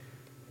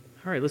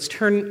All right, let's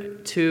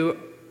turn to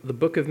the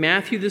book of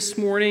Matthew this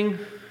morning,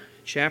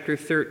 chapter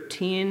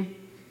 13,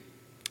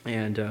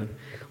 and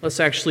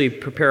let's actually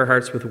prepare our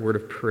hearts with a word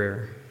of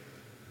prayer.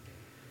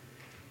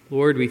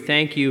 Lord, we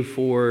thank you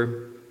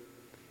for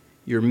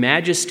your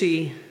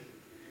majesty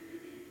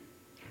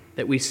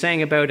that we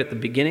sang about at the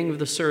beginning of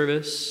the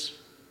service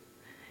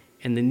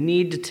and the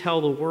need to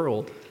tell the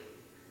world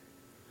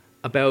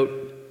about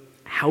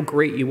how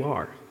great you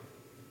are.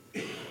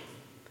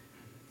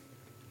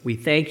 We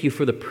thank you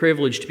for the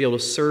privilege to be able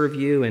to serve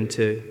you and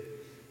to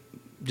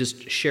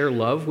just share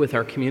love with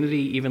our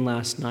community even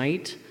last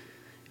night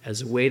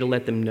as a way to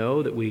let them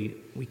know that we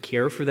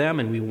care for them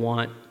and we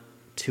want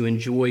to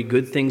enjoy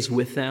good things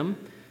with them.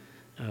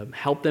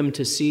 Help them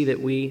to see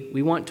that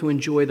we want to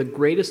enjoy the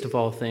greatest of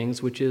all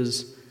things, which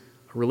is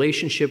a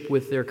relationship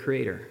with their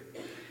Creator.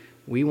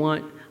 We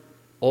want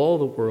all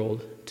the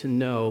world to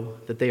know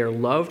that they are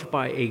loved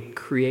by a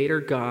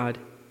Creator God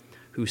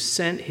who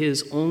sent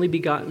his only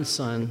begotten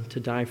Son to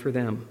die for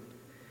them.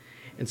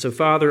 And so,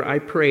 Father, I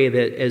pray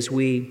that as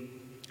we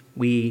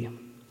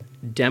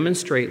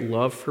demonstrate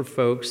love for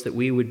folks, that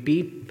we would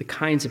be the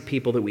kinds of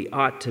people that we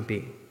ought to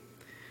be.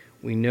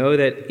 We know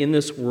that in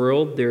this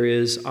world there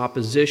is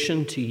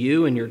opposition to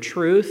you and your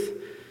truth.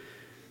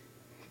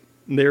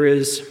 There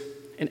is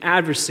an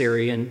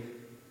adversary, and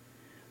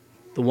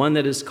the one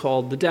that is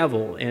called the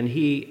devil, and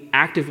he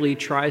actively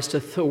tries to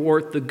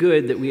thwart the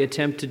good that we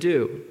attempt to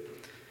do.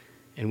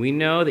 And we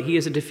know that he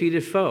is a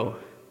defeated foe.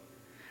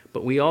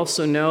 But we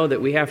also know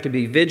that we have to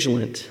be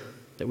vigilant,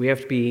 that we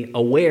have to be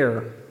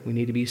aware, we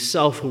need to be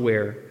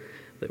self-aware,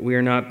 that we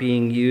are not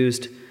being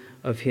used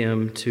of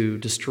him to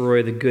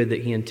destroy the good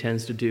that he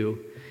intends to do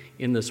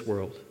in this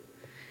world.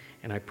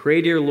 And I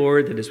pray, dear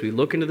Lord, that as we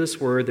look into this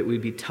word, that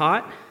we'd be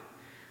taught,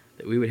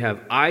 that we would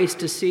have eyes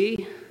to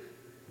see,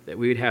 that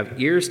we would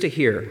have ears to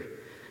hear.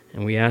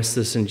 And we ask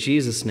this in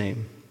Jesus'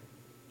 name.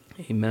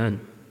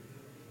 Amen.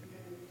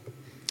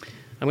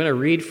 I'm going to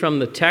read from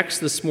the text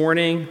this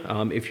morning.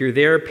 If you're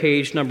there,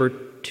 page number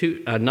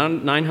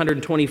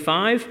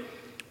 925,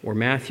 or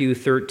Matthew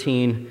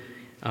 13,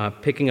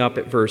 picking up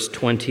at verse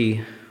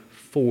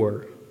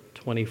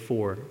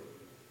 24.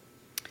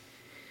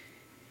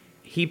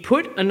 He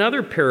put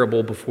another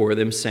parable before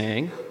them,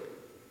 saying,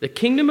 "The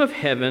kingdom of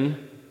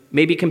heaven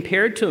may be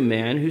compared to a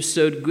man who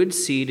sowed good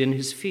seed in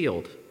his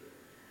field.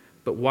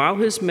 But while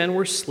his men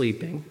were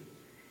sleeping,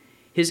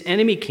 his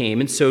enemy came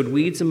and sowed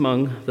weeds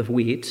among the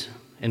wheat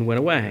and went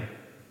away.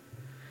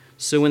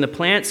 So when the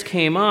plants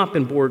came up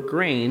and bore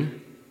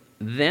grain,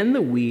 then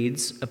the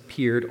weeds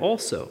appeared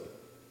also.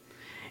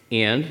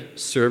 And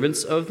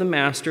servants of the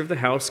master of the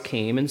house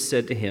came and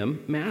said to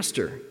him,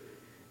 'Master,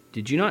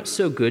 did you not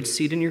sow good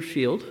seed in your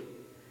field?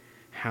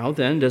 How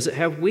then does it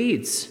have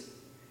weeds?'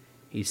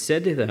 He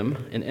said to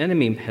them, 'An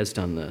enemy has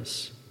done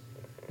this.'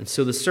 And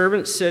so the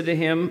servants said to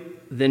him,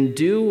 'Then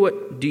do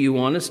you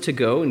want us to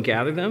go and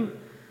gather them?'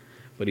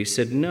 But he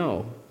said,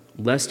 'No,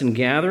 lest in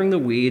gathering the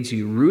weeds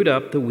you root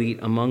up the wheat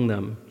among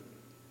them.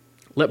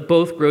 Let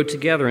both grow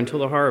together until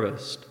the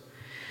harvest.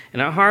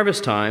 And at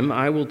harvest time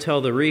I will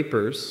tell the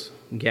reapers,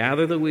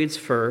 gather the weeds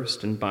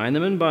first and bind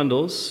them in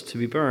bundles to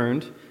be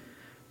burned,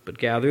 but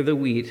gather the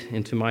wheat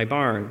into my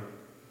barn.'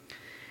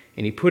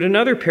 And he put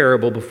another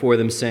parable before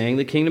them, saying,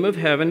 'The kingdom of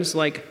heaven is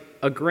like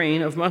a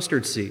grain of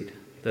mustard seed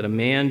that a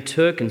man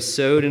took and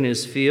sowed in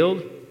his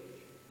field.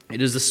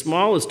 It is the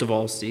smallest of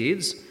all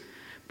seeds,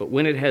 but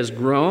when it has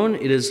grown,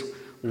 it is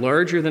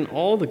larger than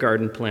all the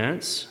garden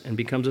plants and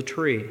becomes a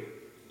tree,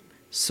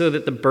 so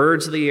that the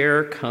birds of the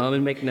air come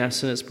and make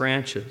nests in its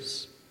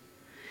branches.'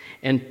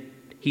 And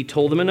he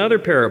told them another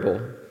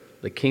parable.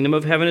 'The kingdom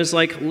of heaven is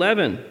like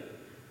leaven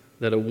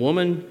that a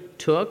woman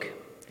took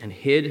and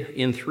hid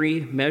in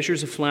 3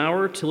 measures of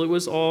flour till it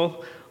was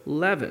all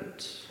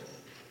leavened.'"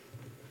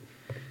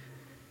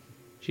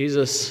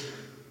 Jesus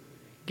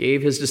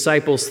gave his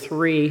disciples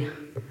 3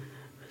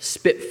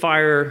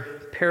 spitfire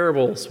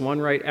parables,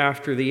 one right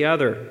after the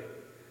other.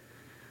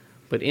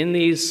 But in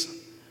these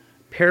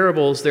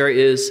parables, there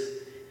is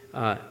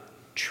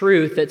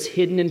truth that's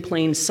hidden in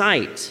plain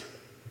sight.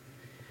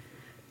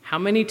 How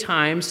many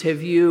times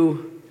have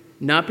you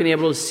not been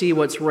able to see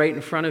what's right in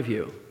front of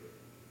you?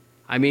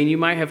 I mean, you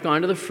might have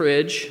gone to the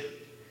fridge,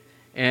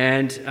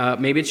 and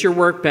maybe it's your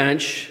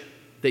workbench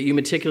that you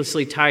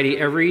meticulously tidy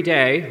every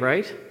day,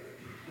 right?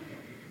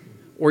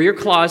 Or your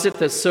closet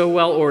that's so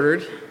well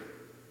ordered,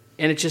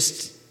 and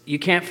you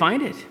can't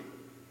find it.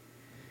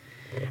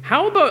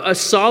 How about a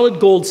solid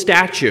gold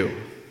statue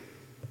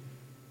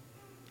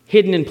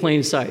hidden in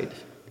plain sight?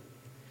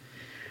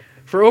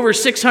 For over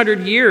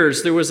 600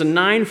 years, there was a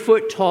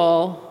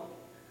 9-foot-tall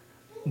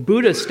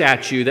Buddha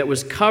statue that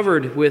was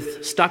covered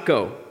with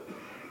stucco,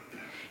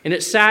 and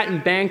it sat in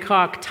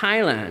Bangkok,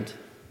 Thailand.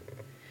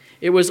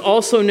 It was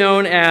also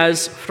known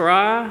as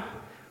Phra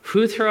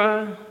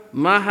Phutra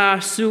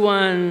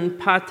Mahasuan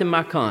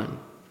Patimakon.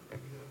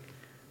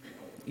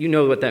 You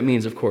know what that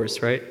means, of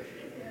course, right?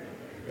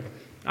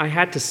 I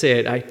had to say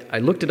it. I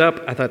looked it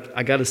up. I thought,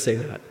 I got to say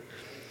that.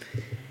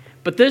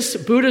 But this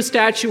Buddha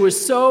statue was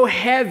so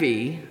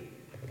heavy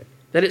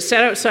that it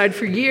sat outside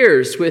for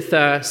years with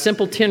a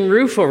simple tin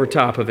roof over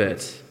top of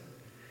it.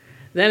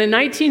 Then in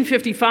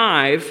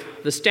 1955,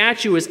 the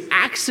statue was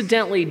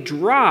accidentally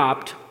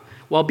dropped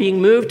while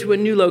being moved to a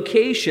new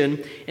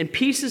location, and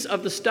pieces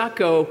of the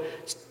stucco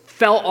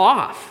fell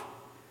off.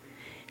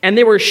 And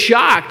they were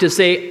shocked as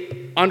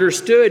they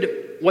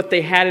understood what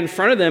they had in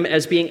front of them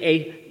as being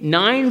a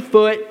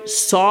 9-foot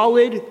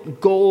solid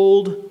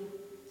gold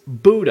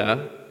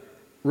Buddha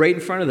right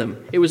in front of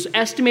them. It was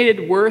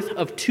estimated worth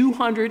of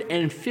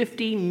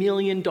 $250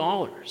 million.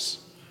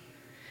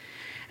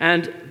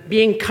 And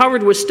being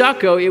covered with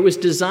stucco, it was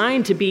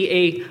designed to be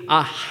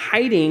a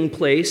hiding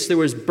place. There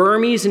was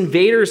Burmese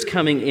invaders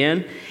coming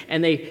in,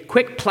 and they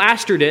quick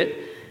plastered it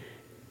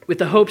with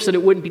the hopes that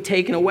it wouldn't be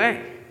taken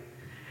away.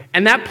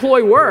 And that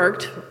ploy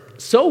worked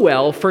so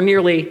well for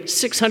nearly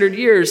 600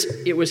 years,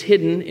 it was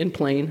hidden in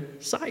plain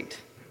sight.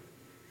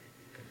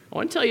 I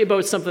want to tell you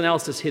about something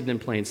else that's hidden in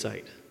plain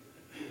sight.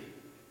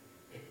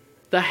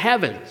 The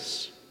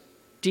heavens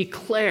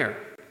declare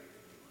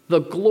the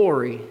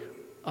glory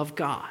of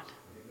God.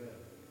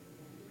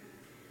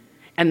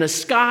 And the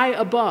sky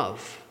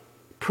above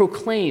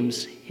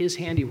proclaims his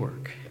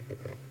handiwork.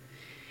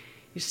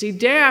 You see,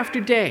 day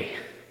after day,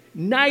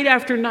 night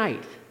after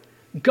night,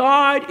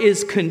 God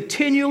is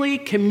continually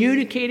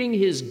communicating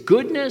his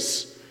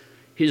goodness,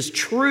 his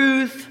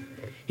truth,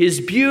 his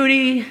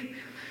beauty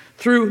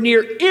through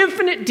near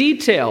infinite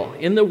detail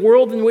in the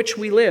world in which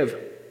we live.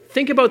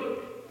 Think about,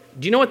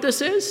 do you know what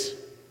this is?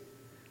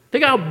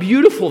 Think how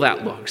beautiful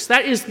that looks.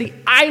 That is the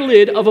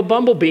eyelid of a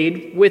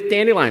bumblebee with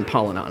dandelion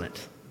pollen on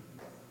it.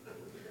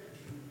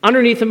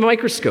 Underneath a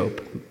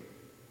microscope,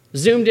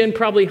 zoomed in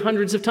probably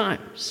hundreds of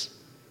times.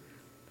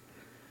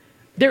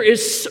 There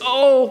is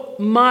so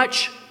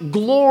much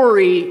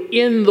glory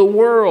in the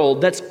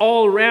world that's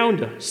all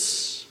around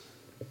us.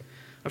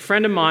 A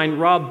friend of mine,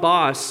 Rob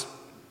Boss,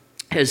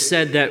 has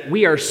said that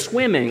we are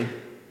swimming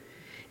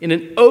in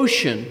an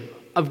ocean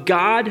of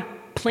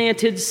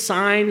God-planted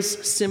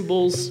signs,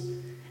 symbols,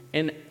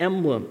 and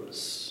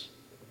emblems.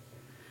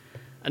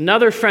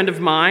 Another friend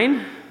of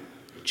mine,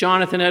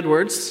 Jonathan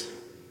Edwards,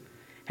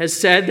 has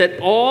said that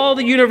all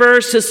the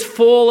universe is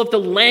full of the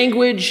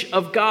language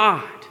of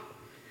God,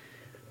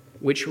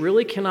 which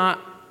really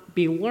cannot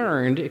be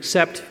learned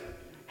except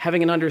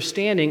having an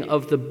understanding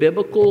of the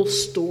biblical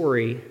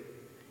story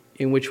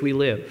in which we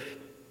live.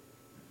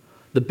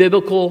 The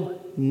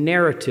biblical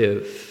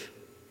narrative.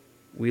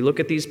 We look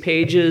at these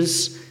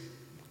pages,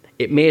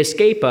 it may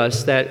escape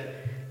us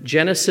that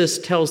Genesis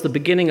tells the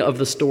beginning of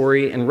the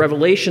story and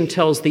Revelation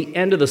tells the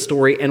end of the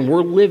story, and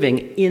we're living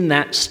in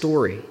that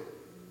story.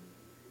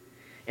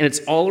 And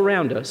it's all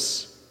around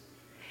us,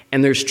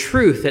 and there's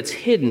truth that's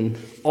hidden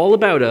all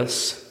about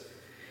us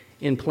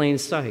in plain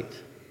sight.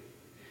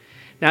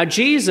 Now,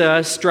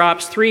 Jesus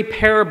drops 3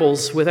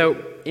 parables without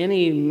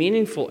any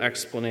meaningful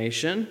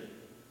explanation,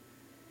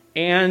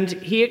 and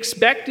he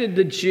expected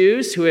the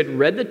Jews who had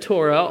read the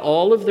Torah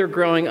all of their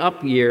growing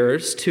up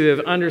years to have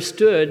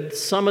understood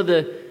some of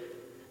the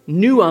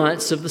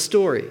nuance of the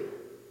story.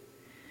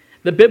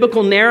 The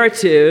biblical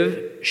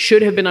narrative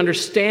should have been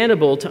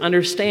understandable to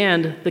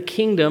understand the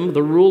kingdom,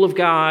 the rule of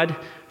God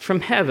from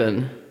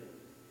heaven.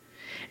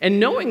 And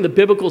knowing the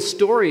biblical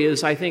story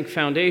is, I think,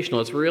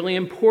 foundational. It's really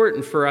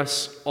important for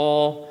us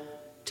all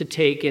to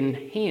take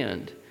in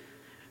hand.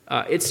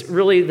 It's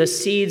really the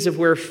seeds of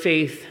where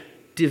faith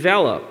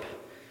develop.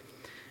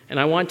 And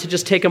I want to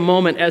just take a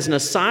moment as an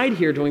aside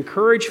here to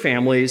encourage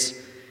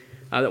families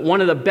that one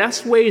of the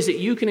best ways that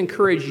you can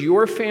encourage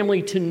your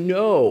family to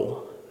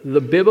know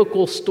the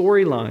biblical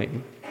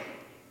storyline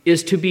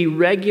is to be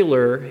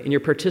regular in your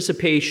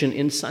participation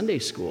in Sunday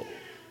school.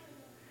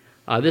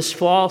 This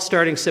fall,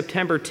 starting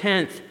September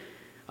 10th,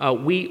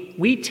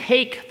 we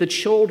take the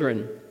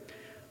children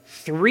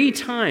 3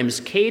 times,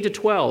 K to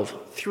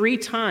 12, 3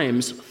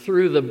 times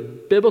through the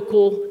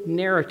biblical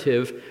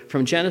narrative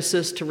from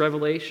Genesis to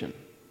Revelation.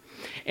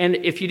 And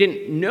if you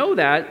didn't know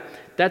that,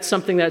 that's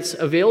something that's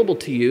available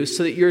to you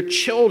so that your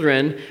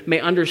children may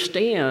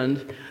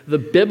understand the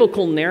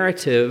biblical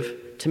narrative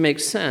to make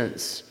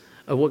sense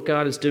of what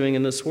God is doing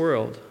in this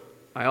world.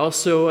 I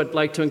also would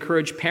like to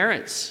encourage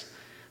parents.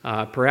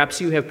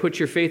 Perhaps you have put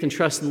your faith and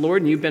trust in the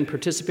Lord and you've been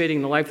participating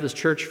in the life of this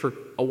church for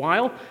a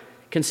while.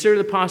 Consider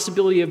the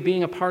possibility of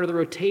being a part of the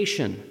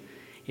rotation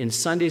in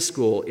Sunday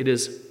school. It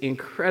is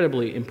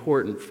incredibly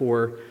important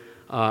for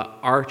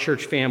our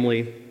church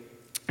family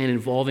and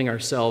involving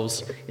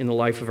ourselves in the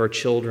life of our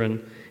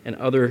children and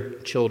other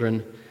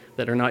children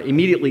that are not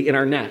immediately in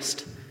our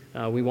nest.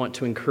 We want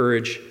to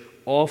encourage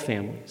all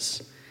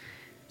families.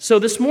 So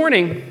this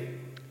morning,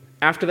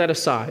 after that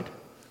aside,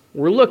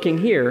 we're looking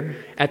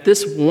here at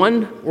this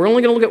one. We're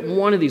only going to look at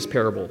one of these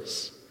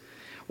parables.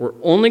 We're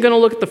only going to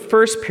look at the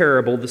first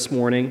parable this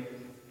morning,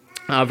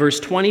 verse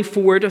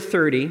 24 to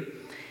 30.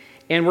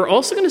 And we're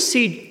also going to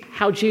see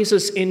how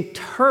Jesus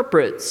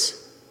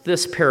interprets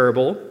this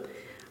parable.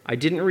 I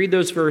didn't read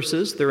those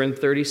verses. They're in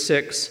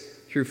 36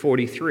 through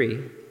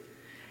 43.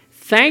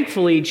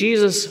 Thankfully,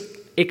 Jesus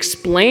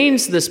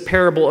explains this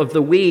parable of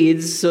the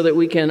weeds so that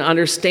we can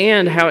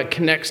understand how it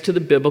connects to the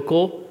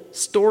biblical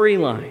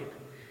storyline.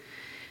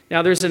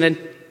 Now, there's an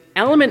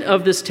element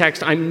of this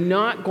text I'm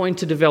not going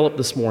to develop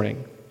this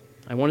morning.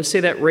 I want to say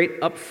that right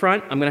up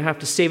front. I'm going to have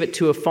to save it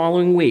to a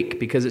following week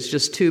because it's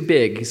just too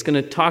big. He's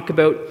going to talk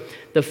about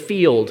the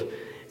field,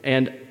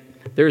 and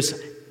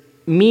there's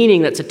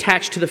meaning that's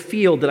attached to the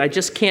field that I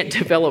just can't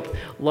develop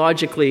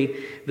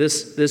logically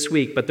this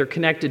week, but they're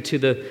connected to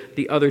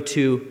the other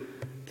two,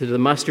 to the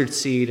mustard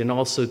seed and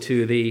also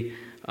to the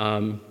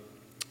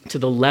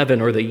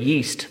leaven or the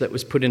yeast that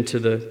was put into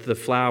the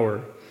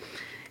flour.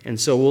 And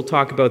so we'll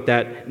talk about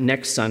that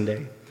next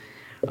Sunday.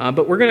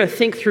 But we're going to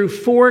think through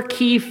 4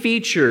 key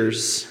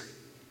features,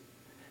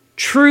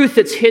 truth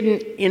that's hidden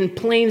in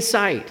plain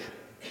sight,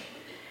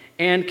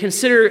 and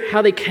consider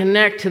how they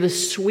connect to the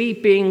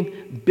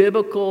sweeping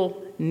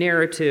biblical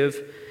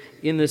narrative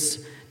in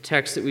this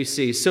text that we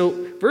see.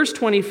 So, verse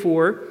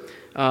 24,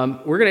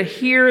 we're going to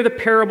hear the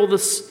parable.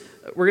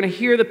 We're going to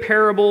hear the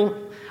parable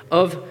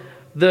of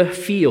the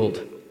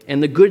field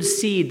and the good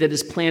seed that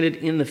is planted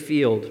in the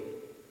field.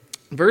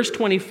 Verse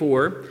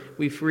 24,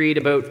 we read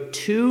about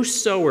 2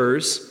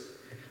 sowers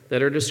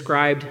that are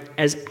described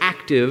as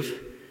active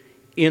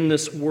in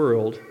this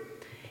world.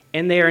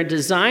 And they are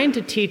designed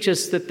to teach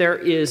us that there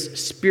is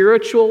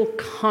spiritual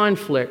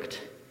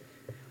conflict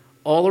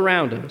all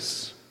around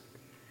us.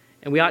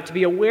 And we ought to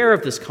be aware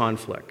of this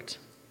conflict.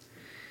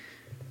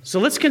 So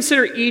let's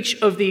consider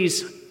each of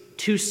these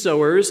 2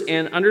 sowers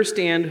and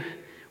understand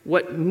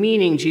what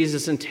meaning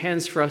Jesus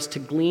intends for us to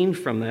glean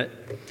from it.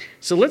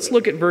 So let's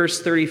look at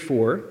verse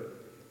 34.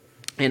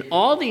 And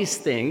all these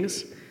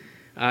things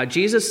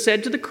Jesus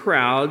said to the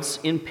crowds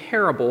in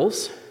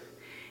parables.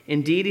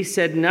 Indeed, he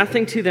said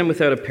nothing to them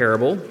without a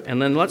parable.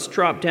 And then let's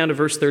drop down to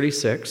verse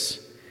 36.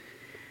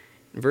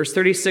 In verse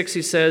 36,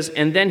 he says,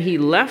 "And then he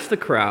left the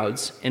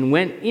crowds and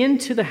went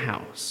into the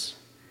house.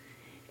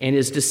 And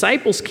his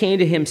disciples came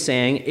to him,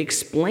 saying,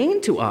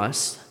 'Explain to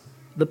us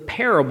the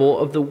parable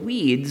of the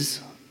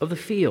weeds of the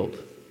field.'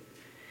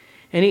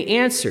 And he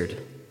answered,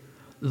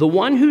 'The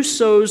one who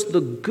sows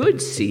the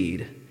good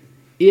seed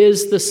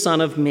is the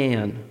Son of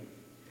Man.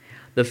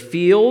 The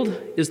field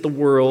is the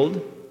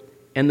world,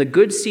 and the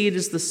good seed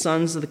is the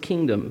sons of the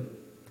kingdom.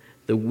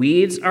 The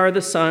weeds are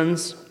the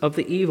sons of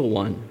the evil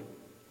one,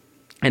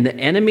 and the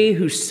enemy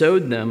who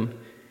sowed them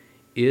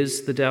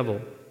is the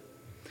devil.'"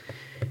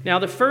 Now,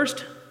 the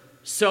first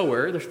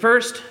sower, the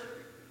first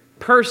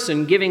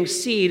person giving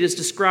seed is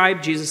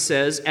described, Jesus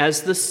says,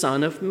 as the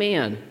Son of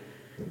Man.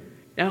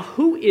 Now,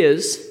 who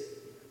is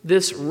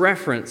this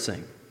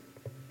referencing?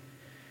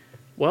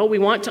 Well, we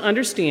want to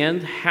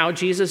understand how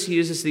Jesus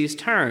uses these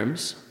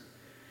terms.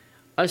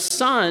 A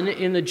son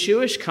in the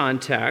Jewish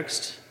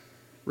context,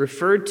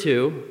 referred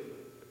to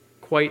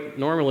quite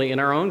normally in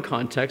our own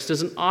context,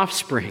 as an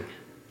offspring.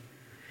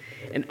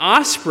 An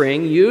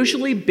offspring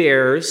usually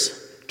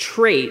bears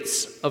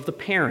traits of the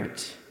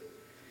parent.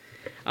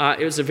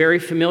 It was a very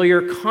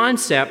familiar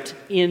concept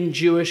in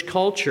Jewish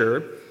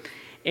culture,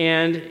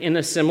 and in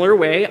a similar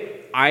way,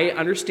 I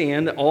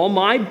understand that all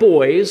my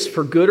boys,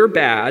 for good or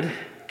bad,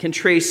 can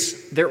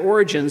trace their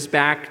origins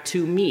back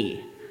to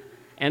me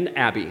and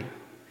Abby.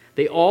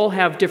 They all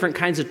have different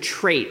kinds of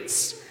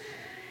traits.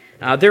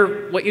 They're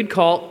what you'd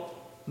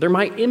call, they're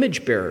my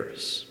image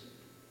bearers.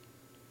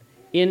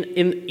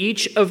 In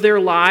each of their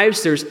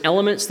lives, there's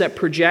elements that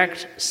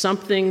project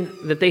something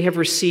that they have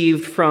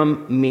received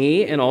from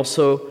me and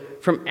also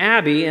from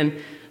Abby. And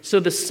so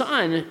the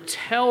son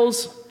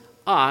tells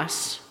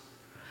us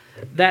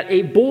that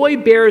a boy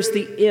bears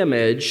the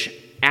image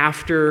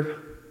after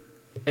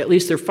at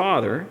least their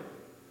father.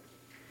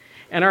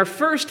 And our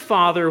first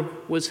father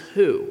was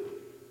who?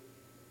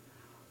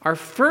 Our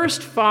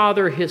first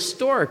father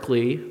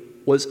historically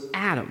was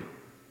Adam.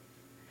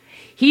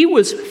 He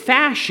was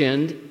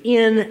fashioned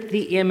in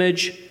the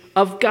image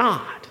of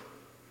God.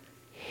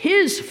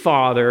 His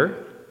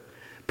father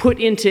put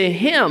into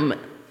him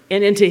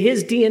and into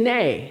his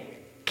DNA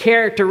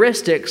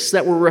characteristics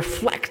that were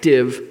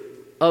reflective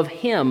of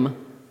him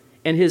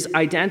and his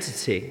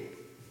identity.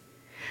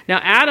 Now,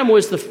 Adam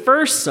was the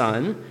first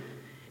son,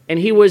 and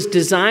he was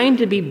designed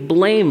to be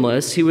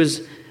blameless. He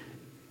was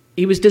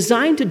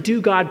designed to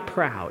do God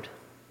proud.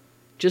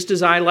 Just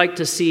as I like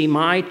to see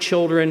my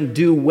children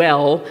do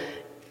well,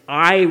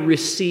 I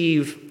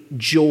receive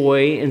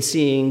joy in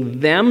seeing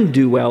them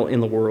do well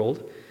in the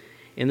world.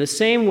 In the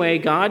same way,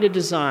 God had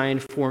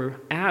designed for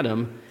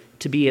Adam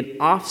to be an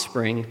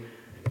offspring,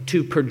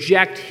 to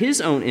project his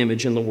own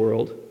image in the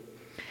world.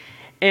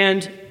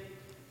 And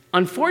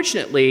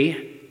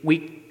unfortunately,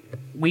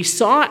 we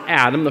saw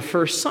Adam, the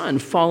first son,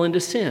 fall into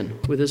sin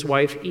with his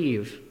wife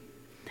Eve.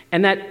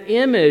 And that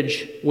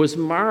image was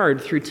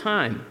marred through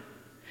time.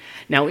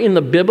 Now, in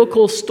the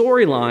biblical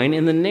storyline,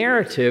 in the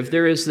narrative,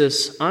 there is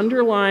this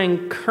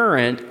underlying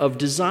current of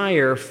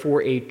desire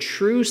for a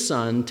true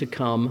son to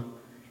come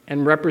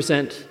and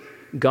represent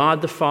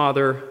God the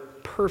Father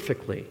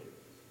perfectly.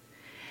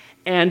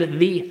 And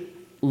the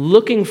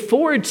looking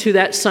forward to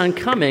that son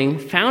coming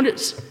found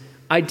its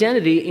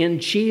identity in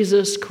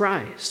Jesus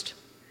Christ.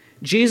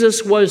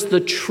 Jesus was the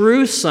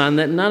true Son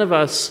that none of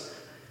us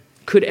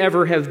could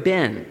ever have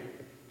been.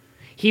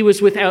 He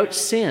was without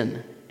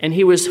sin, and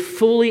he was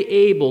fully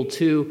able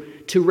to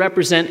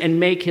represent and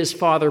make his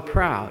Father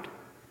proud.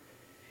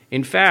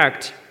 In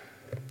fact,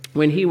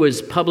 when he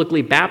was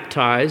publicly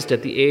baptized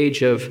at the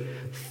age of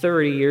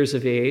 30 years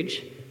of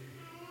age,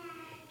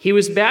 he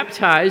was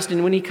baptized,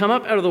 and when he came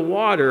up out of the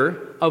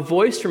water, a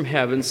voice from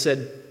heaven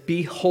said,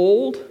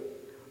 "Behold,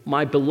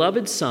 my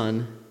beloved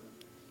Son,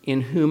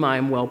 in whom I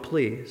am well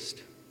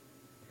pleased."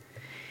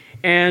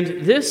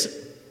 And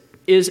this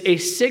is a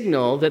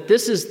signal that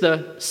this is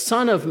the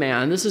Son of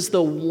Man. This is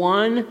the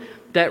one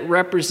that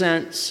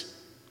represents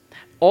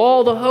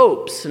all the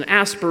hopes and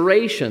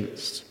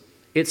aspirations.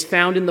 It's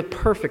found in the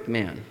perfect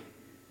man.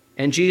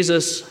 And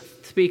Jesus,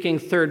 speaking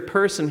third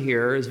person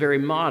here, is very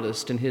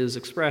modest in his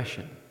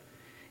expression.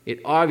 It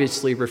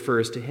obviously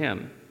refers to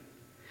him.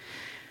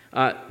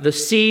 The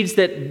seeds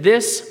that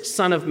this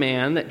Son of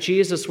Man, that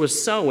Jesus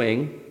was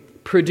sowing,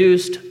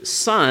 produced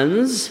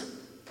sons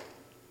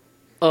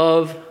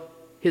of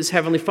his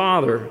heavenly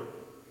Father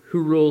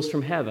who rules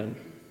from heaven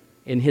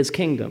in his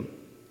kingdom.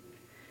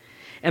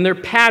 And they're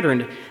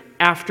patterned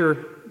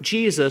after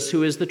Jesus,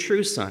 who is the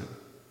true Son.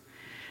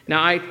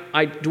 Now,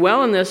 I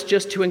dwell on this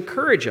just to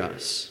encourage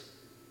us,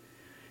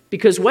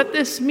 because what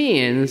this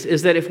means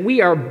is that if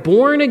we are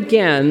born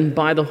again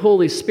by the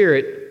Holy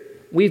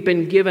Spirit, we've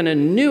been given a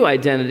new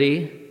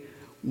identity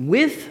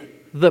with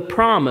the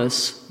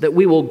promise that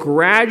we will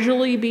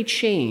gradually be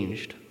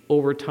changed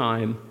over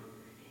time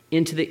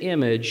into the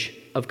image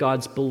of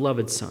God's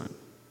beloved Son.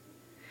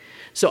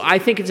 So I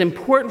think it's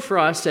important for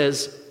us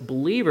as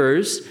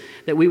believers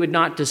that we would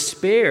not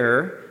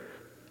despair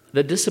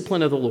the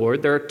discipline of the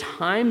Lord. There are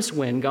times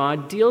when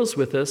God deals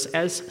with us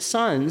as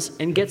sons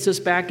and gets us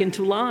back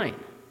into line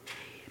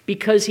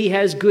because he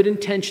has good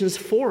intentions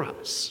for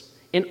us.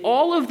 And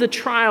all of the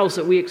trials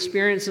that we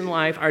experience in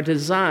life are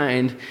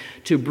designed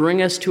to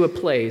bring us to a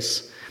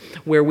place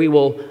where we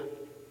will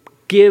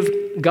give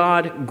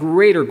God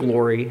greater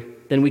glory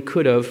than we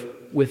could have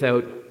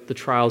without the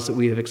trials that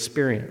we have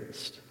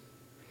experienced.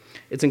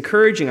 It's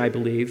encouraging, I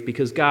believe,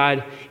 because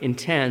God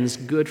intends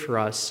good for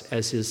us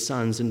as his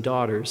sons and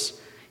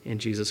daughters in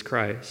Jesus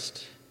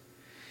Christ.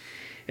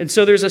 And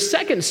so there's a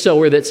second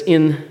sower that's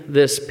in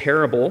this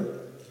parable,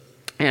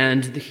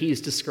 and he's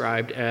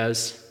described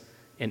as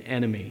an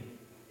enemy.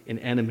 An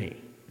enemy.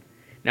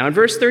 Now in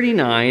verse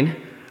 39,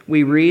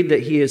 we read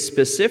that he is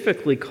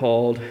specifically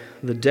called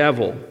the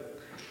devil.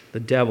 The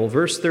devil.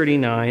 Verse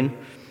 39,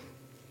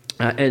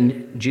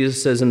 and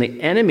Jesus says, "And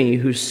the enemy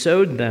who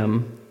sowed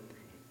them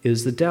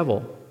is the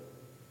devil."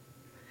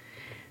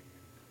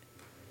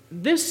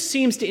 This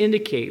seems to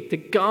indicate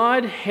that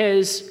God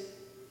has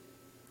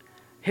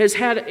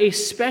had a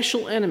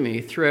special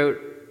enemy throughout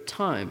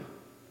time.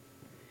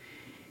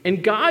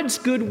 And God's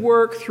good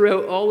work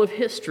throughout all of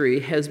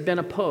history has been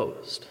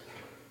opposed.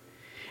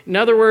 In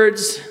other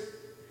words,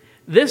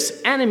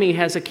 this enemy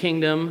has a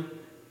kingdom,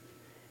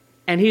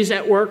 and he's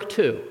at work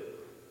too.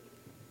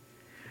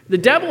 The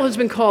devil has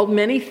been called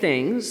many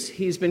things.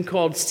 He's been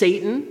called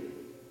Satan.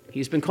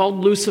 He's been called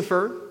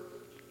Lucifer.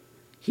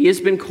 He has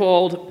been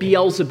called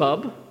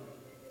Beelzebub.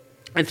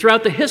 And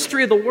throughout the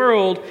history of the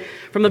world,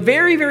 from the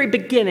very, very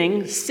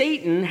beginning,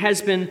 Satan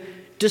has been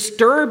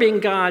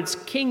disturbing God's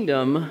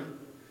kingdom,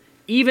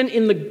 even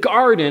in the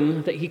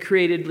garden that he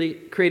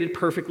created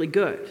perfectly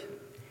good.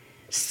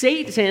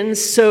 Satan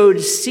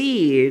sowed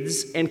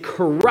seeds and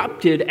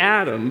corrupted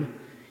Adam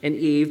and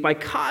Eve by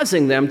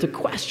causing them to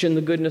question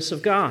the goodness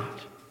of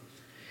God.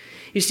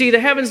 You see, the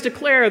heavens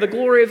declare the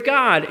glory of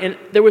God, and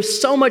there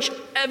was so much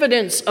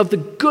evidence of the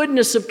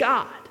goodness of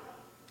God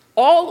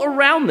all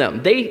around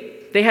them.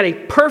 They had a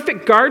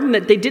perfect garden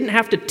that they didn't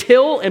have to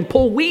till and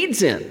pull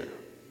weeds in.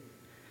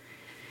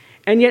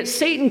 And yet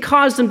Satan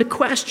caused them to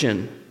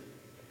question,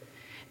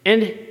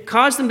 and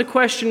caused them to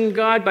question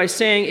God by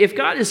saying, if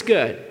God is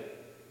good,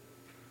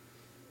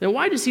 then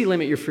why does he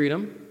limit your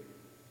freedom?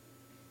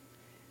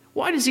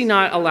 Why does he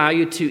not allow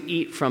you to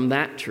eat from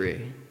that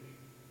tree?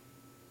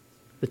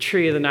 The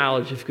tree of the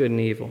knowledge of good and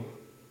evil.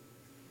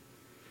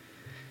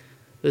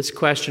 This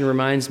question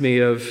reminds me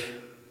of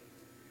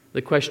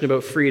the question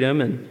about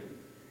freedom and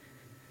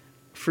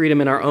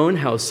freedom in our own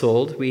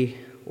household. We,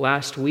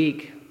 last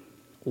week,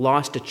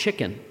 lost a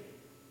chicken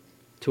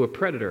to a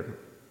predator.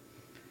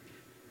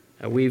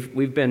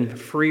 We've been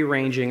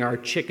free-ranging our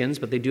chickens,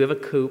 but they do have a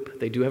coop,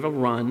 they do have a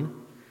run,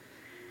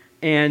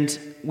 and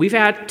we've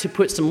had to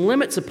put some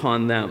limits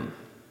upon them.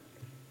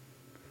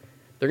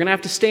 They're going to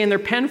have to stay in their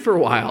pen for a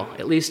while,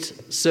 at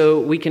least so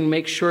we can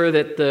make sure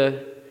that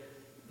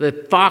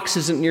the fox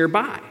isn't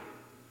nearby.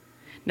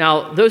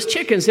 Now, those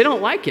chickens, they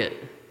don't like it.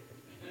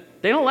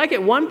 They don't like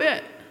it one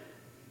bit.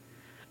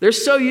 They're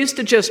so used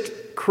to just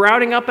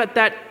crowding up at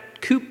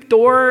that coop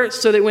door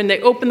so that when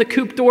they open the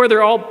coop door,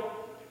 they're all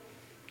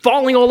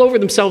falling all over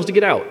themselves to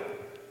get out.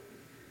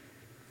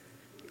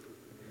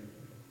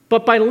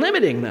 But by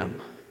limiting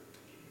them,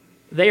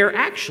 they are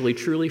actually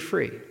truly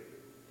free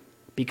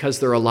because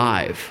they're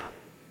alive.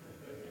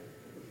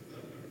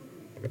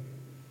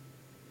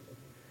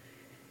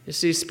 You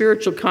see,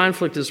 spiritual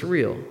conflict is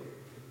real.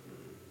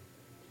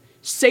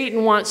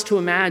 Satan wants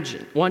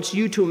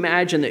you to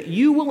imagine that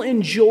you will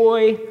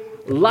enjoy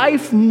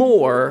life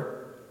more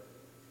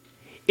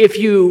if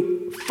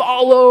you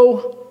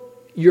follow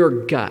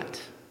your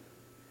gut.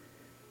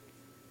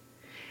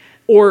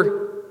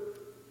 Or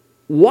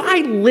why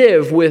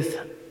live with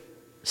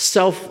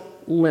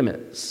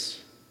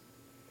self-limits?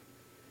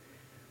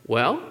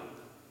 Well,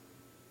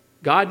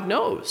 God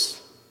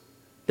knows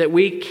that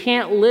we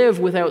can't live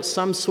without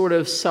some sort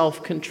of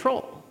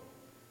self-control.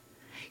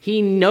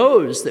 He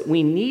knows that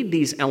we need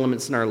these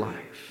elements in our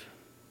life.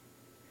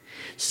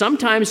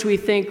 Sometimes we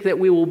think that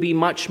we will be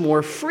much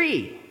more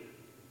free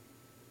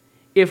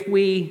if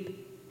we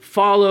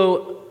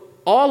follow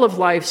all of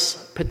life's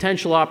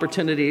potential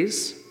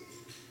opportunities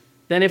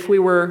than if we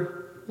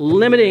were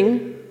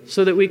limiting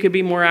so that we could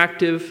be more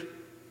active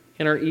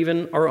in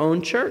even our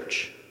own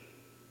church.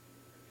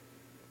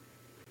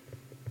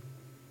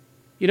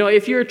 You know,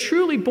 if you're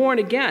truly born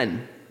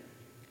again,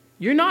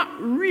 you're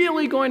not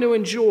really going to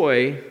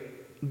enjoy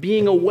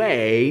being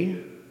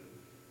away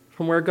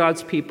from where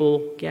God's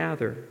people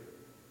gather.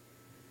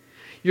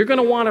 You're going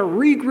to want to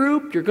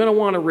regroup. You're going to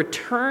want to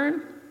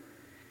return.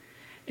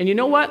 And you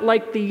know what?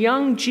 Like the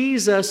young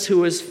Jesus who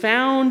was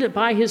found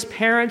by his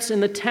parents in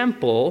the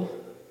temple,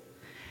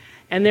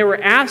 and they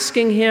were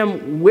asking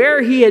him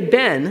where he had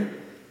been,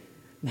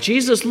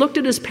 Jesus looked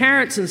at his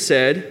parents and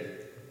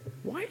said,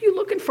 "Why are you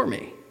looking for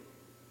me?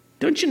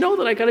 Don't you know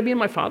that I got to be in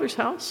my Father's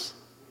house?"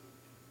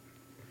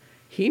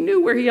 He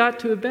knew where he ought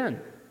to have been.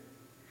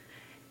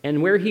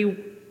 And where he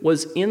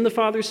was in the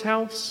Father's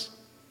house,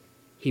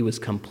 he was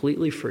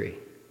completely free.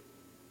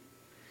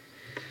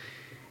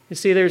 You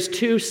see, there's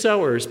two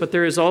sowers, but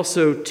there is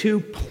also two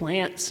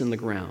plants in the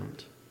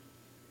ground.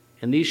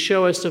 And these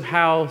show us of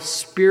how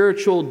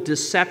spiritual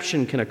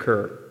deception can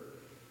occur.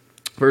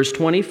 Verse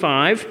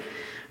 25,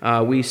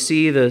 we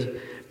see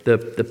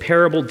the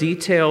parable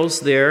details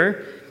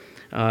there.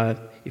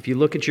 If you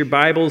look at your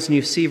Bibles and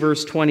you see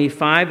verse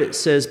 25, it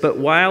says, "But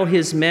while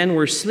his men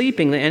were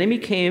sleeping, the enemy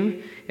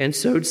came and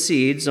sowed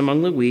seeds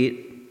among the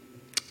wheat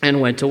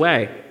and went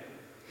away."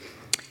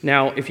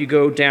 Now, if you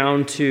go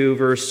down to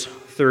verse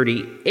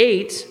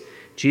 38,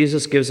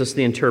 Jesus gives us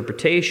the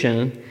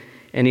interpretation,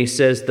 and he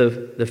says,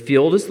 the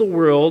field is the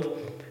world,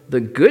 the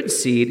good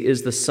seed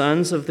is the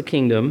sons of the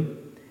kingdom,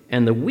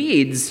 and the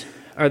weeds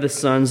are the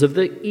sons of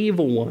the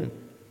evil one.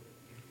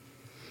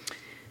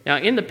 Now,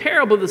 in the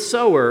parable of the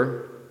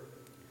sower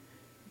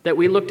that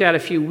we looked at a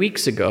few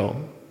weeks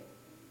ago,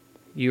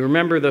 you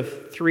remember the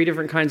three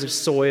different kinds of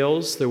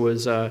soils. There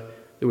was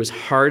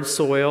hard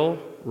soil,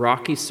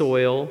 rocky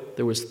soil,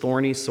 there was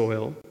thorny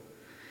soil.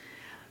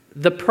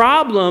 The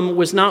problem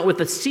was not with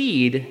the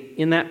seed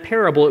in that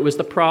parable,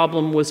 the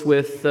problem was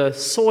with the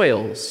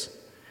soils.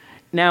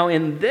 Now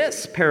in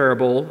this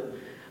parable,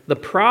 the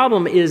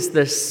problem is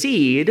the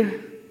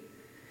seed,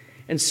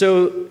 and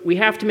so we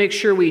have to make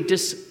sure we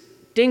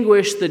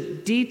distinguish the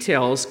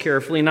details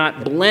carefully,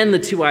 not blend the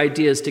two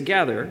ideas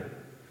together.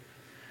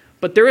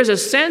 But there is a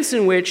sense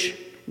in which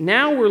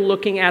now we're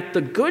looking at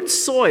the good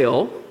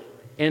soil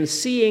and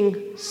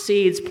seeing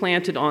seeds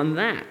planted on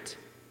that.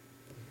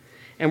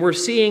 And we're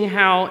seeing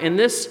how in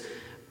this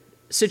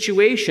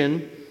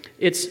situation,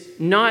 it's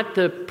not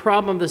the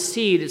problem of the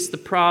seed, it's the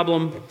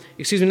problem,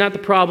 not the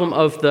problem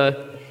of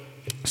the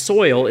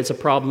soil, it's a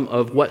problem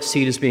of what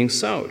seed is being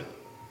sowed.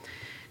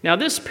 Now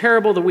this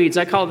parable of the weeds,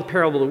 I call it the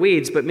parable of the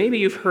weeds, but maybe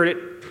you've heard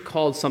it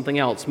called something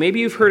else. Maybe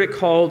you've heard it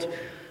called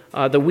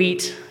the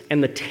wheat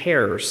and the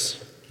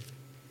tares.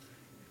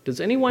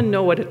 Does anyone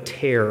know what a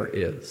tare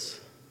is?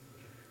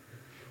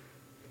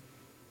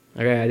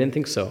 Okay, I didn't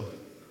think so.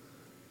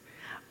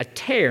 A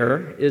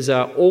tare is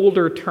an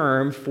older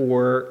term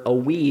for a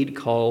weed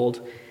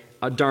called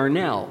a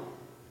darnel.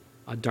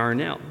 A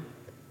darnel.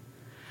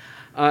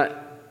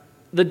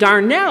 The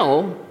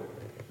darnel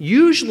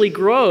usually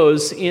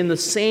grows in the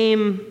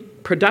same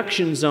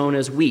production zone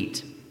as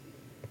wheat,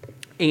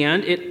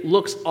 and it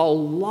looks a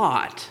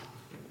lot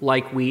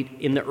like wheat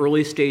in the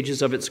early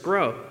stages of its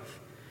growth.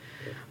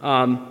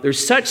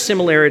 There's such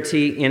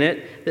similarity in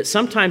it that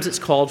sometimes it's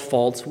called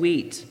false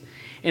wheat.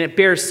 And it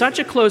bears such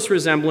a close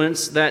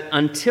resemblance that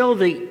until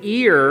the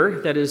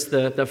ear, that is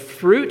the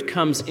fruit,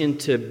 comes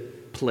into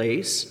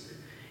place,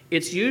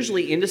 it's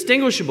usually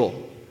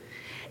indistinguishable.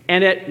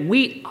 And at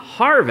wheat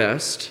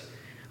harvest,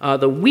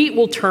 the wheat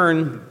will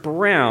turn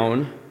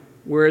brown,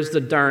 whereas the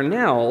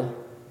darnel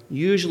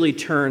usually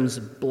turns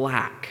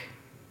black.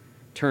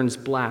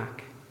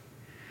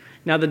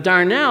 Now, the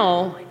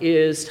darnel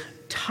is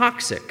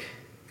toxic,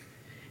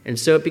 and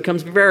so it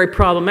becomes very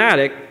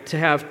problematic to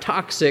have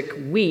toxic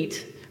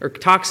wheat or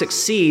toxic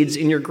seeds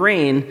in your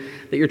grain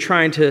that you're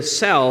trying to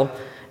sell,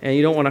 and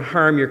you don't want to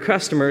harm your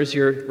customers.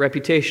 Your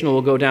reputation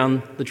will go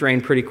down the drain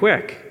pretty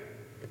quick.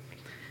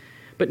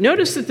 But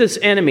notice that this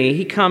enemy,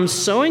 he comes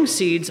sowing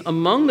seeds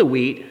among the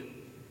wheat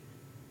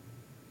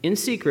in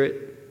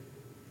secret,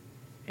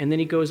 and then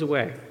he goes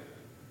away.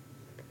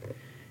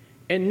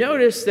 And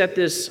notice that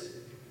this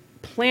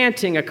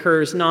planting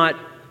occurs not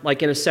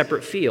like in a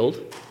separate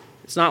field.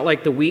 It's not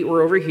like the wheat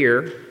were over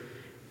here,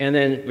 and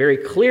then very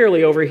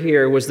clearly over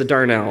here was the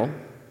darnel.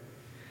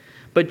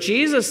 But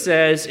Jesus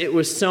says it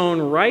was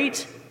sown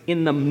right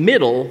in the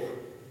middle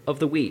of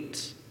the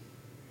wheat.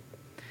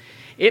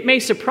 It may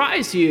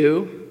surprise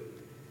you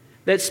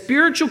that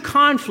spiritual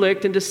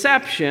conflict and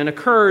deception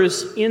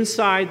occurs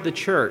inside the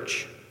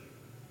church.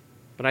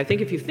 But I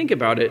think if you think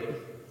about it,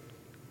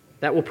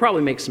 that will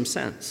probably make some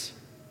sense.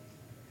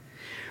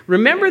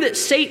 Remember that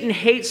Satan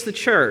hates the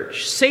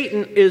church.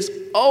 Satan is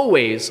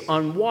always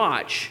on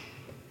watch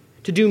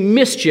to do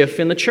mischief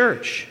in the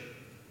church.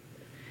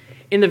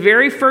 In the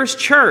very first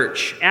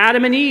church,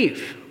 Adam and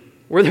Eve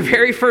were the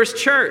very first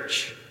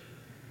church.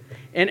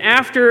 And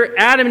after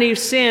Adam and Eve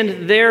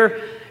sinned,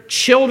 their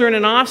children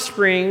and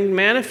offspring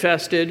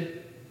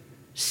manifested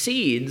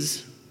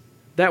seeds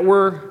that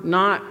were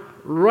not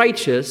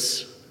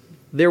righteous.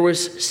 There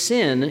was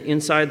sin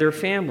inside their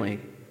family.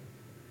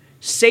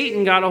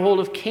 Satan got a hold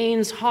of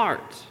Cain's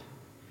heart,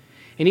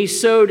 and he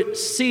sowed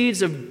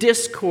seeds of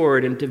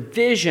discord and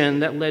division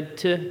that led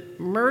to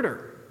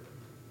murder.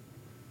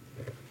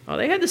 Well,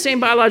 they had the same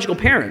biological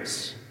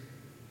parents,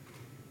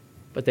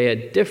 but they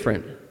had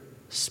different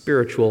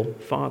spiritual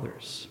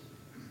fathers.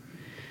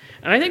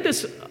 And I think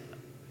this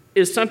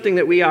is something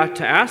that we ought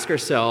to ask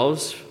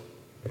ourselves.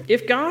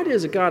 If God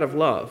is a God of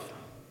love,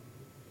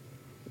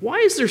 why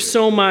is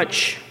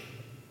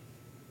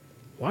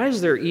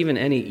there even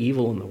any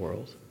evil in the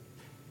world?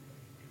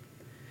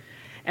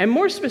 And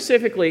more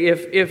specifically,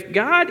 if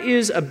God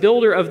is a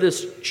builder of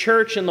this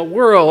church and the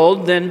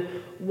world, then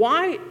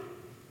why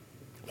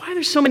are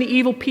there so many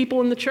evil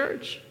people in the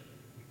church?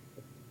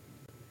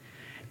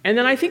 And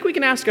then I think we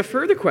can ask a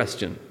further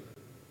question.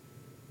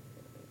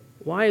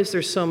 Why is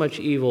there so much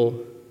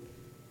evil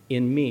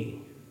in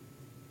me?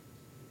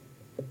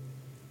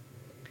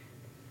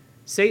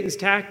 Satan's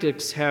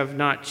tactics have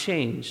not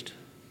changed,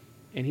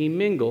 and he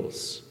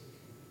mingles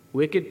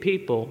wicked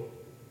people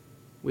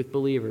with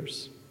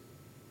believers.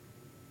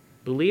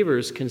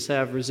 Believers can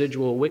have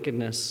residual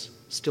wickedness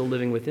still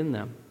living within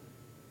them.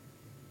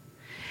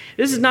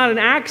 This is not an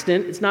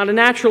accident. It's not a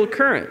natural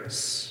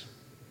occurrence.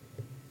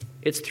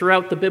 It's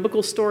throughout the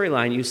biblical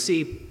storyline. You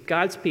see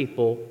God's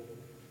people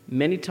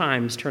many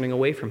times turning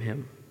away from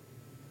him.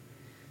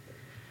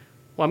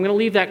 Well, I'm going to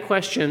leave that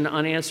question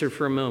unanswered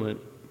for a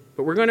moment,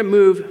 but we're going to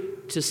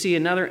move to see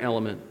another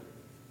element.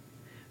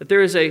 That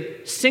there is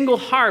a single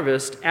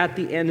harvest at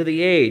the end of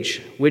the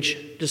age,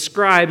 which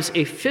describes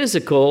a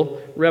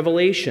physical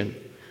revelation.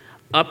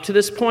 Up to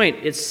this point,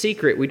 it's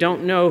secret. We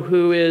don't know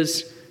who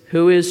is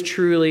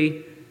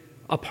truly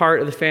a part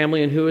of the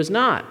family and who is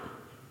not.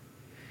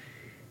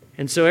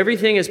 And so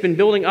everything has been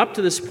building up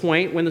to this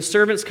point. When the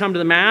servants come to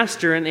the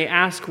master and they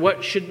ask,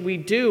 what should we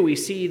do? We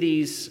see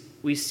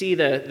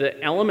the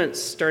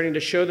elements starting to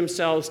show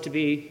themselves to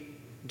be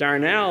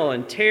darnel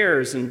and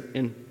tares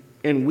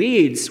and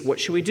weeds. What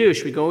should we do?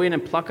 Should we go in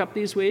and pluck up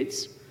these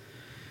weeds?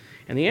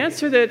 And the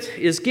answer that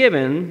is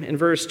given in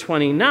verse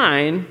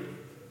 29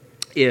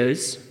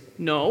 is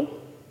no.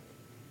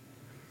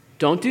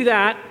 Don't do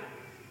that.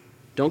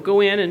 Don't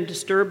go in and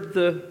disturb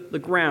the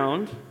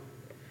ground,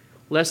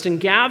 lest in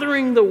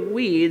gathering the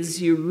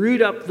weeds, you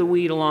root up the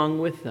weed along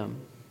with them.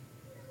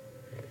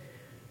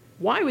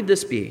 Why would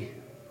this be?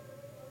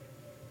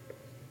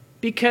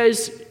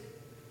 Because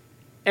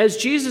as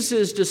Jesus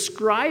is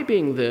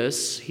describing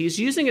this, he's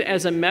using it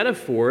as a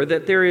metaphor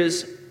that there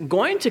is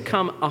going to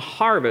come a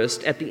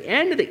harvest at the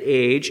end of the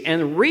age,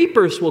 and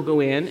reapers will go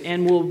in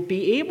and will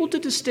be able to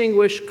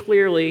distinguish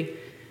clearly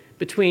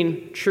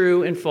between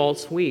true and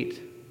false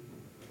wheat.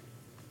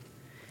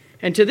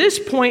 And to this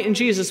point in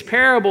Jesus'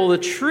 parable, the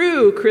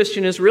true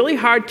Christian is really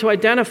hard to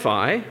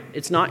identify.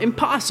 It's not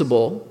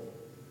impossible.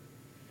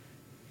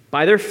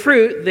 By their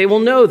fruit, they will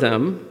know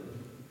them.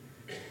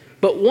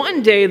 But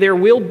one day there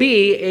will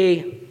be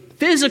a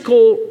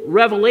physical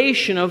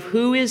revelation of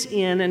who is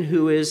in and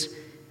who is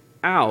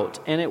out,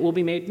 and it will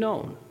be made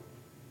known.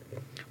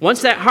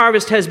 Once that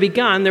harvest has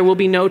begun, there will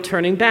be no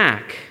turning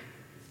back.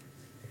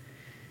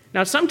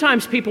 Now,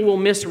 sometimes people will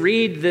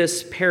misread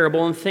this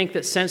parable and think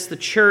that since the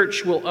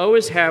church will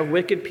always have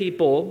wicked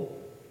people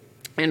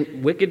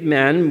and wicked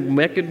men,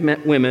 wicked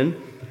women,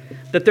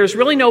 that there's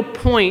really no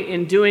point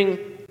in doing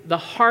the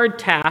hard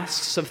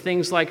tasks of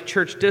things like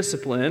church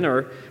discipline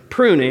or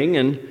pruning,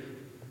 and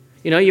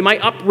you might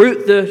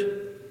uproot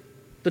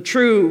the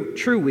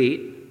true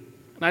wheat.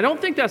 And I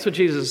don't think that's what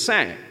Jesus is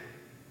saying.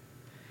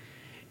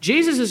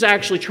 Jesus is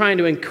actually trying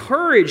to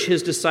encourage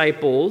his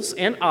disciples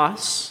and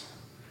us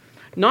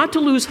not to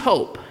lose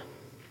hope.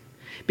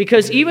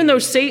 Because even though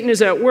Satan is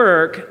at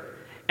work,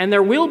 and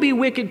there will be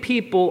wicked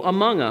people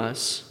among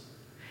us,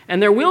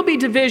 and there will be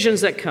divisions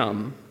that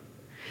come,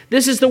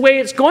 this is the way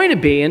it's going to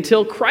be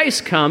until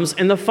Christ comes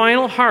and the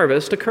final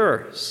harvest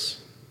occurs.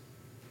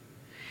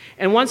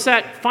 And once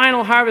that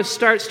final harvest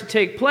starts to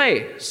take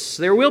place,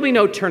 there will be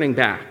no turning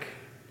back.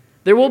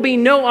 There will be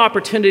no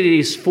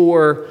opportunities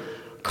for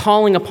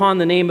calling upon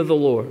the name of the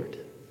Lord.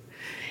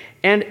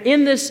 And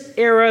in this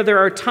era, there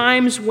are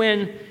times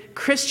when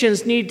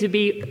Christians need to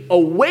be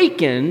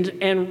awakened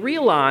and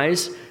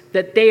realize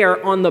that they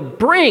are on the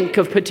brink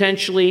of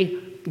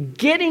potentially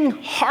getting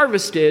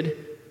harvested,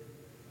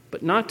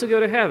 but not to go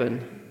to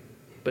heaven,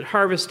 but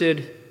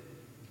harvested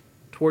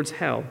towards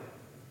hell.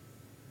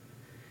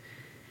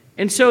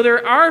 And so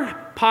there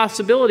are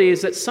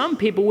possibilities that some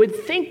people would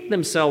think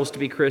themselves to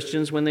be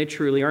Christians when they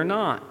truly are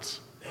not.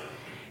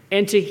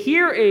 And to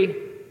hear a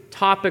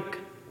topic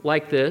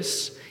like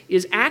this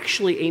is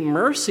actually a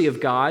mercy of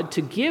God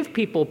to give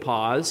people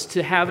pause,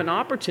 to have an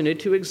opportunity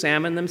to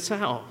examine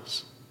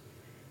themselves.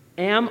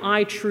 Am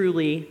I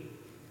truly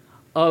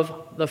of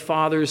the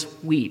Father's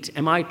wheat?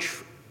 Am I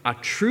a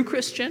true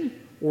Christian,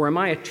 or am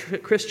I a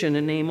Christian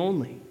in name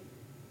only?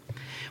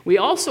 We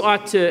also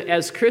ought to,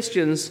 as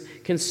Christians,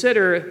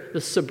 consider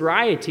the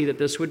sobriety that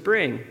this would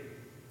bring.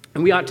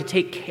 And we ought to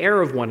take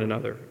care of one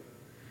another.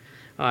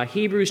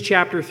 Hebrews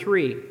chapter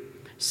 3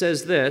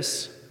 says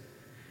this,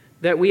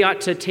 that we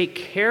ought to take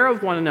care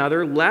of one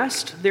another,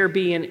 lest there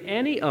be in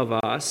any of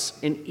us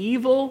an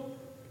evil,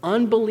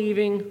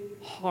 unbelieving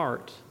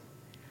heart,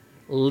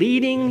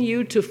 leading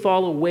you to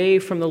fall away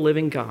from the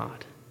living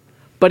God.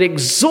 But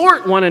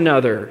exhort one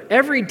another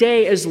every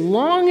day, as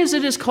long as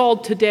it is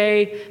called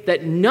today,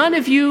 that none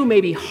of you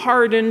may be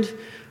hardened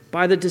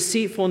by the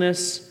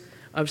deceitfulness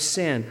of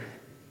sin.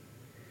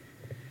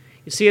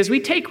 You see, as we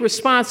take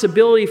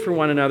responsibility for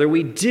one another,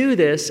 we do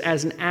this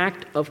as an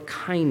act of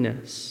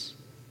kindness.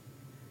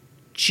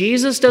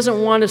 Jesus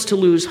doesn't want us to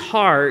lose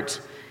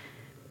heart,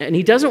 and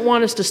he doesn't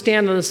want us to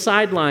stand on the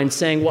sidelines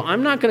saying, well,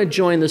 I'm not going to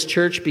join this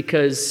church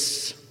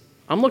because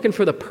I'm looking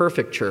for the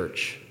perfect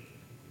church.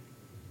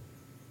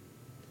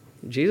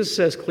 Jesus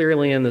says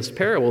clearly in this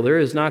parable, there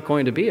is not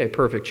going to be a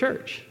perfect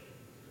church.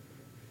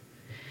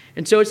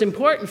 And so it's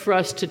important for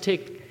us to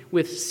take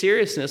with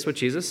seriousness what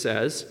Jesus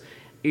says,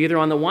 either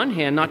on the one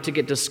hand, not to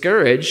get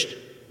discouraged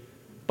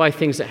by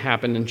things that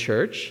happen in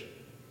church,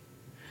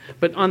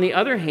 but on the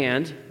other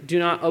hand, do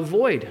not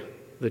avoid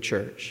the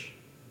church.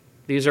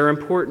 These are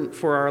important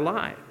for our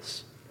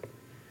lives.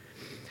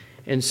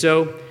 And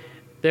so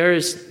there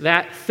is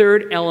that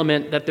third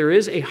element, that there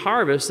is a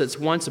harvest that's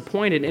once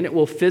appointed, and it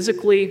will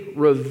physically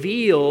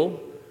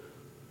reveal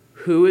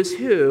who is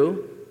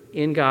who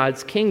in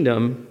God's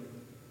kingdom.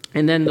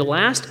 And then the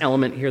last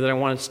element here that I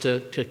want us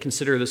to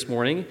consider this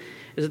morning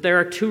is that there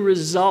are two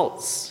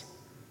results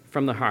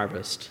from the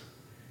harvest.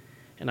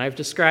 And I've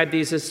described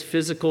these as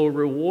physical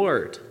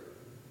reward.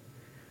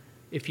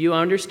 If you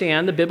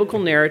understand the biblical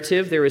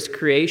narrative, there is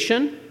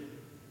creation,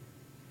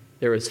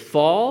 there is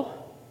fall,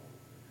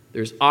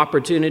 there's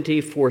opportunity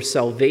for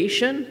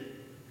salvation,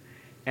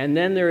 and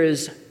then there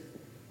is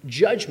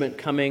judgment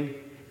coming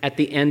at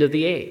the end of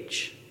the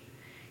age.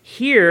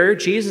 Here,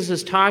 Jesus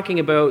is talking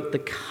about the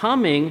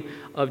coming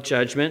of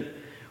judgment.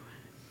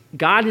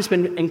 God has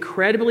been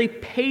incredibly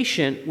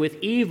patient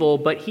with evil,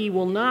 but he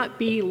will not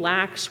be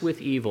lax with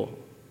evil.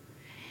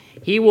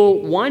 He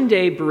will one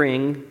day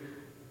bring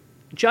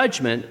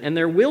judgment, and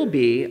there will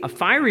be a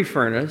fiery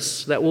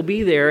furnace that will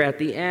be there at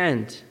the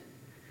end.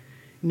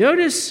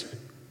 Notice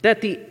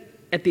that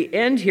at the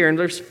end here in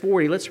verse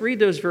 40, let's read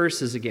those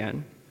verses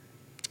again.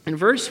 In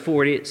verse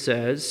 40 it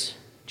says,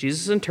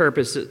 Jesus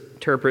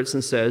interprets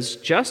and says,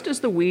 just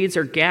as the weeds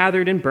are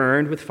gathered and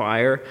burned with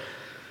fire,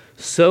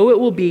 so it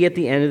will be at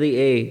the end of the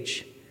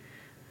age.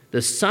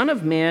 The Son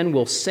of Man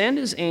will send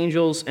his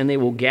angels, and they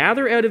will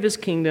gather out of his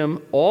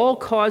kingdom all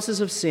causes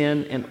of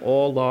sin and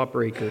all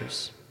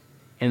lawbreakers,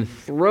 and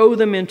throw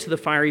them into the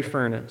fiery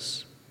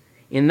furnace.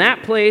 In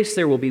that place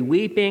there will be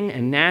weeping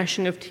and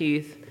gnashing of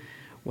teeth.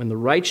 When the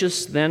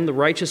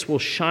righteous will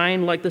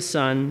shine like the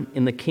sun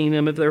in the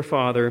kingdom of their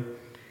Father.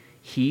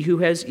 He who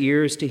has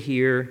ears to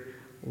hear,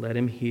 let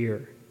him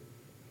hear.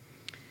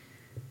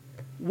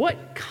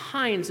 What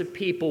kinds of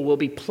people will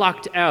be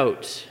plucked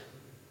out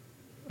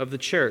of the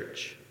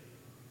church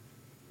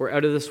or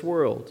out of this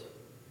world?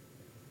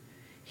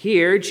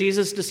 Here,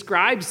 Jesus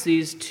describes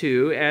these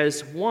two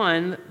as,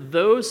 one,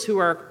 those who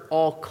are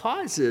all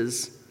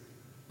causes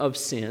of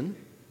sin,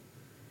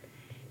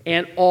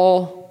 and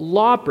all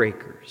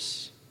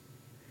lawbreakers.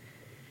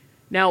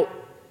 Now,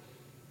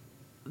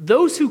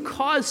 those who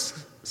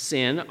cause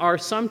sin are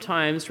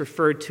sometimes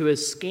referred to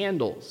as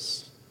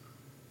scandals.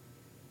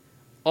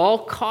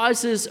 All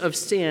causes of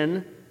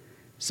sin,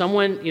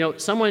 someone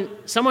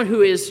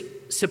who is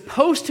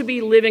supposed to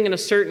be living in a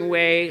certain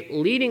way,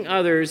 leading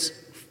others,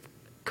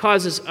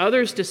 causes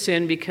others to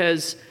sin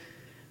because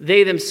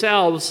they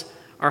themselves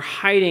are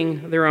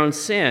hiding their own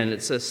sin.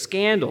 It's a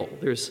scandal.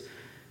 There's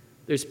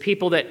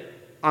people that,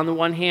 on the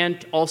one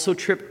hand, also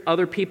trip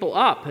other people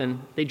up,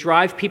 and they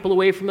drive people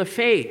away from the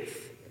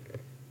faith.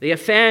 They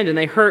offend and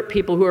they hurt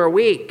people who are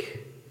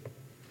weak.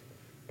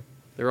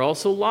 They're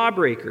also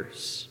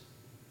lawbreakers.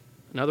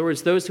 In other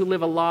words, those who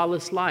live a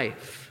lawless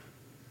life.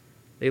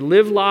 They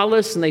live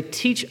lawless and they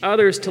teach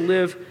others to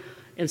live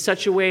in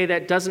such a way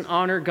that doesn't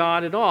honor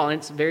God at all. And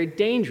it's very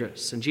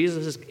dangerous. And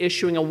Jesus is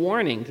issuing a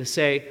warning to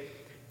say,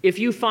 if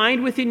you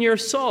find within your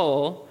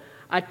soul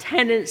a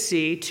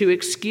tendency to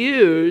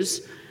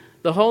excuse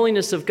the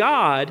holiness of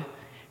God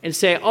and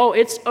say, oh,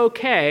 it's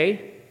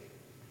okay,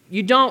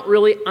 you don't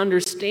really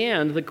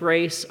understand the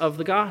grace of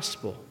the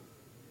gospel.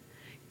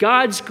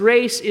 God's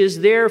grace is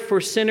there for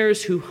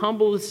sinners who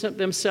humble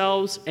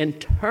themselves and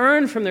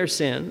turn from their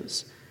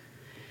sins.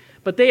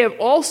 But they have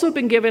also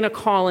been given a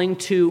calling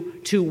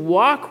to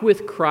walk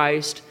with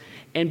Christ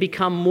and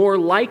become more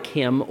like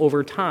him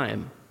over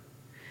time.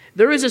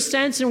 There is a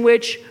sense in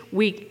which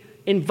we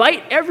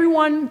invite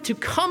everyone to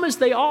come as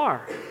they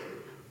are,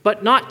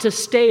 but not to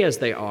stay as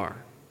they are.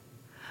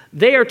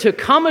 They are to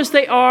come as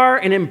they are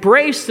and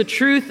embrace the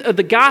truth of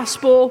the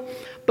gospel,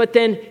 but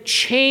then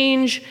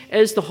change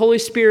as the Holy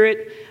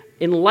Spirit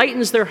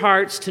enlightens their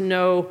hearts to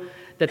know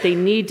that they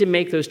need to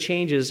make those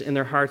changes in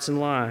their hearts and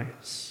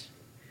lives.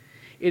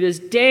 It is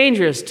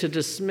dangerous to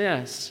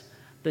dismiss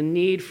the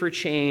need for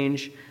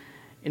change.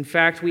 In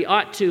fact, we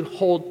ought to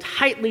hold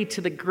tightly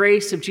to the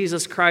grace of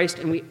Jesus Christ,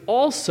 and we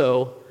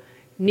also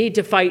need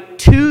to fight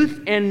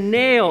tooth and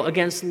nail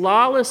against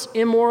lawless,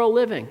 immoral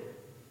living,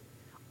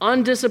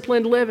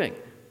 undisciplined living.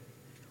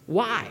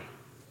 Why?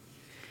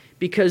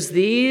 Because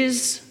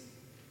these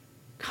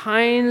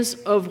kinds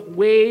of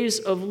ways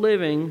of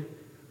living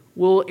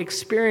will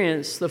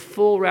experience the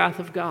full wrath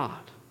of God.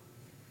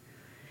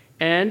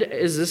 And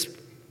as this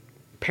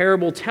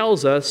parable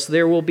tells us,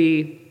 there will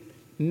be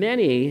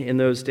many in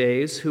those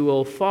days who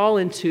will fall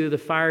into the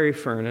fiery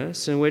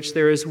furnace in which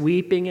there is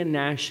weeping and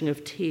gnashing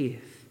of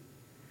teeth.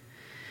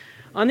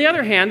 On the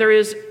other hand, there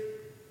is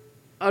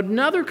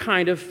another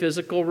kind of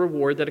physical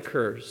reward that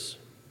occurs.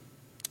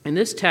 In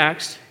this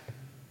text,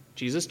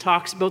 Jesus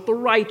talks about the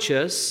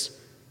righteous.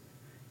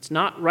 It's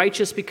not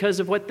righteous because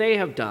of what they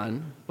have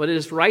done, but it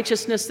is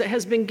righteousness that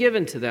has been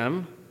given to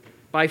them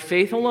by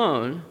faith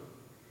alone.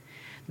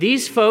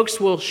 These folks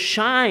will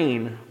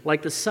shine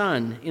like the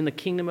sun in the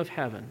kingdom of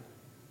heaven.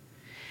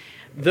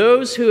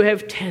 Those who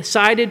have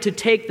decided to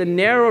take the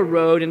narrow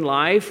road in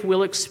life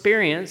will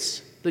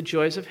experience the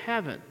joys of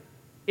heaven.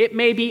 It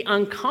may be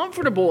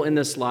uncomfortable in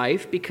this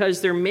life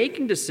because they're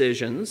making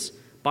decisions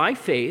by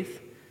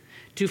faith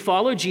to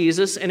follow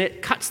Jesus, and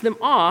it cuts them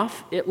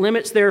off, it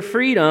limits their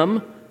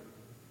freedom,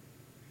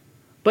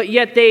 but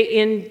yet they,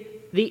 in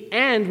the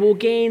end, will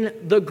gain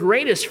the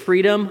greatest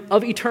freedom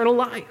of eternal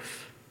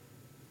life.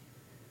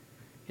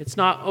 It's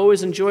not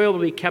always enjoyable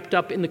to be kept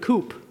up in the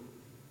coop,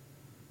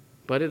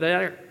 but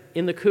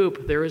in the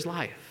coop there is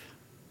life.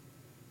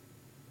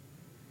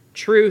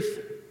 Truth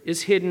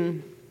is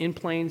hidden in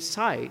plain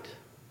sight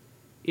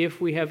if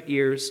we have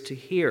ears to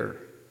hear.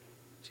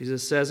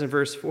 Jesus says in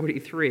verse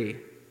 43.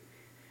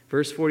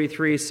 Verse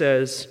 43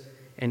 says,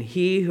 "And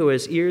he who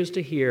has ears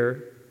to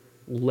hear,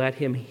 let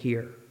him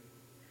hear."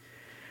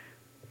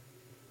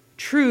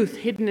 Truth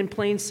hidden in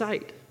plain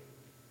sight.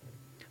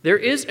 There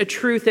is a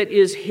truth that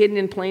is hidden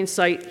in plain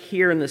sight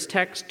here in this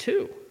text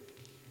too.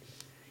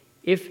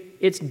 If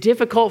it's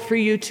difficult for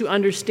you to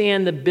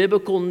understand the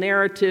biblical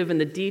narrative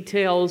and the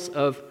details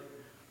of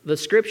the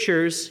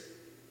scriptures,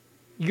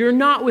 you're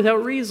not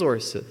without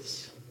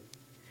resources.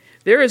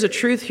 There is a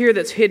truth here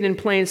that's hidden in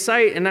plain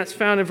sight, and that's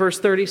found in verse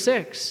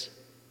 36.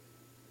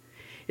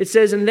 It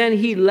says, "And then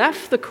he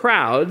left the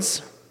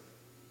crowds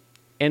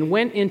and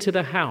went into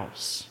the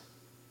house.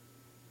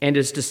 And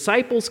his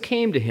disciples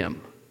came to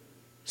him,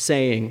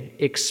 saying,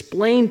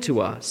 'Explain to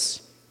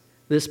us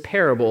this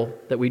parable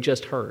that we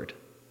just heard.'"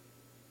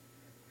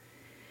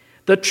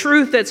 The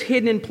truth that's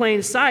hidden in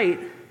plain sight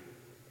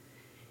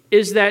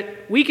is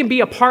that we can be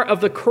a part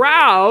of the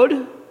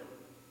crowd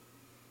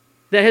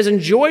that has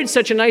enjoyed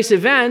such a nice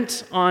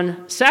event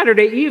on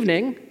Saturday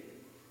evening,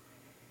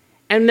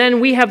 and then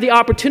we have the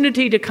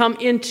opportunity to come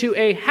into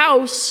a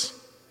house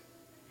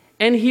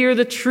and hear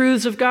the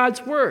truths of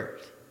God's word.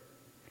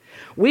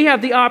 We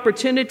have the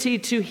opportunity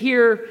to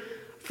hear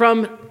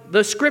from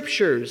the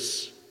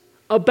scriptures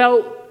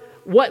about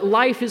what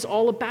life is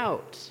all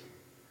about.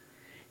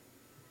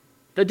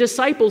 The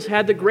disciples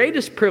had the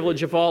greatest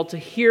privilege of all to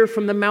hear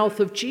from the mouth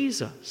of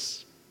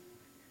Jesus.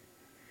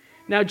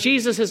 Now,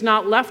 Jesus has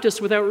not left us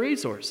without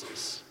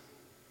resources.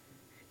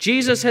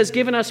 Jesus has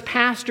given us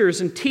pastors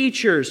and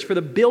teachers for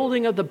the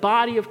building of the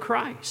body of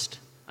Christ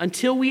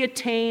until we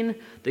attain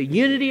the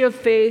unity of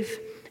faith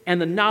and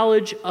the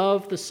knowledge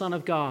of the Son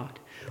of God.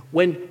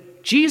 When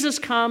Jesus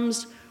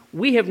comes,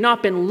 we have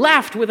not been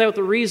left without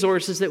the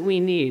resources that we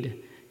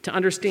need to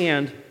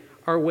understand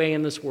our way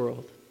in this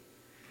world.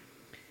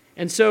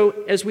 And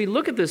so, as we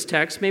look at this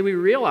text, may we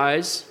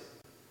realize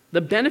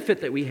the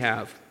benefit that we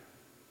have.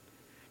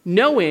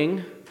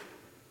 Knowing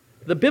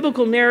the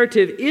biblical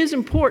narrative is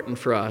important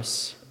for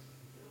us,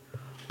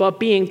 but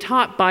being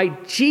taught by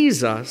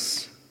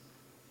Jesus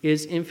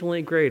is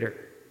infinitely greater.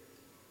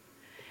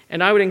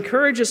 And I would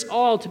encourage us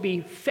all to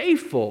be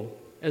faithful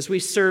as we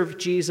serve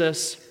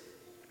Jesus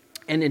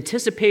in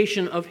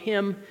anticipation of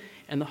him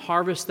and the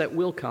harvest that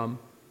will come.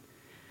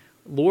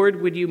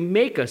 Lord, would you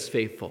make us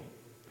faithful?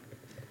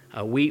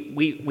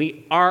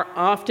 We are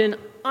often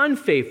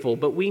unfaithful,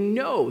 but we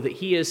know that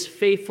he is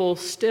faithful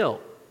still.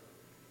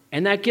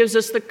 And that gives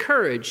us the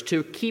courage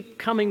to keep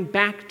coming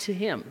back to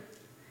him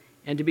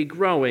and to be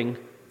growing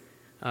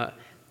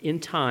in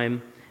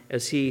time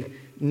as he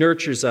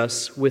nurtures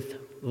us with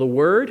the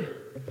word,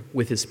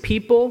 with his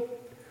people,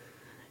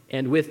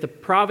 and with the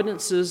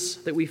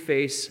providences that we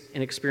face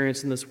and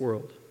experience in this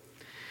world.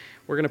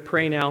 We're going to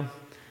pray now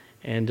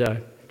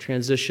and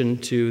transition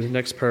to the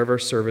next part of our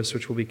service,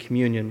 which will be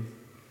communion.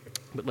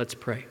 But let's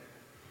pray.